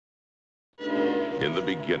In the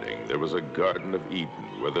beginning, there was a Garden of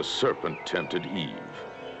Eden where the serpent tempted Eve.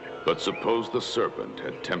 But suppose the serpent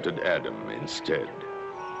had tempted Adam instead.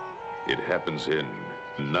 It happens in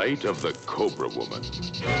Night of the Cobra Woman.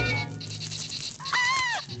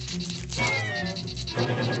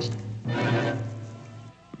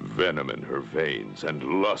 Venom in her veins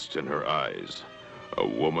and lust in her eyes. A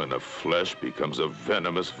woman of flesh becomes a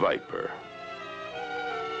venomous viper.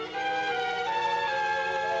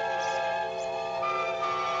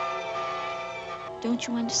 Don't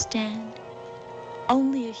you understand?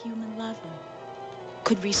 Only a human lover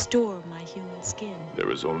could restore my human skin.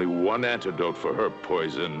 There is only one antidote for her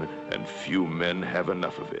poison, and few men have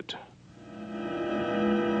enough of it.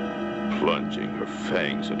 Plunging her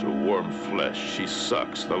fangs into warm flesh, she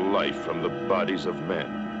sucks the life from the bodies of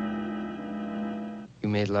men. You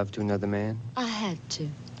made love to another man? I had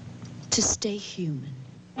to stay human.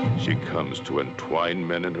 She comes to entwine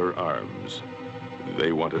men in her arms.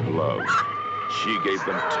 They wanted love. She gave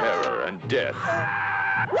them terror and death.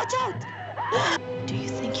 Watch out! Do you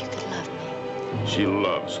think you could love me? She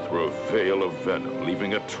loves through a veil of venom,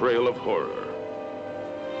 leaving a trail of horror.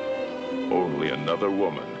 Only another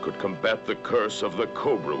woman could combat the curse of the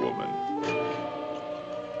Cobra Woman.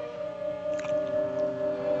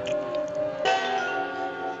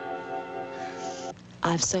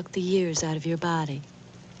 I've sucked the years out of your body.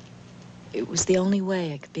 It was the only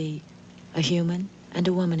way I could be a human and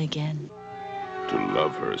a woman again. To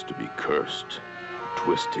love her is to be cursed,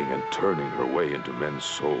 twisting and turning her way into men's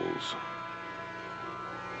souls.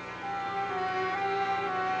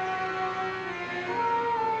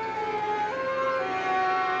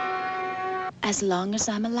 As long as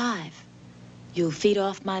I'm alive, you'll feed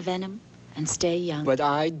off my venom and stay young. But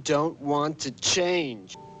I don't want to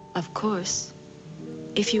change. Of course,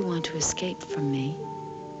 if you want to escape from me,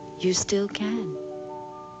 you still can.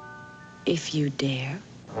 If you dare.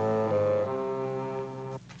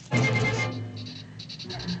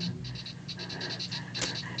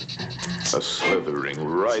 A slithering,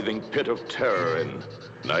 writhing pit of terror in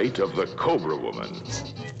Night of the Cobra Woman.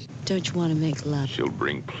 Don't you want to make love? She'll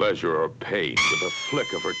bring pleasure or pain with a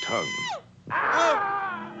flick of her tongue.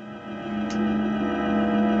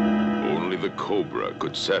 Only the cobra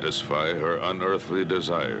could satisfy her unearthly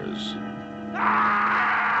desires.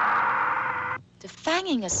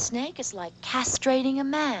 Defanging a snake is like castrating a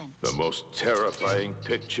man. The most terrifying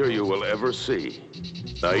picture you will ever see.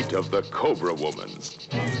 Night of the Cobra Woman.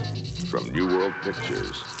 From New World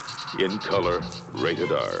Pictures. In color,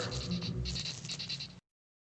 rated R.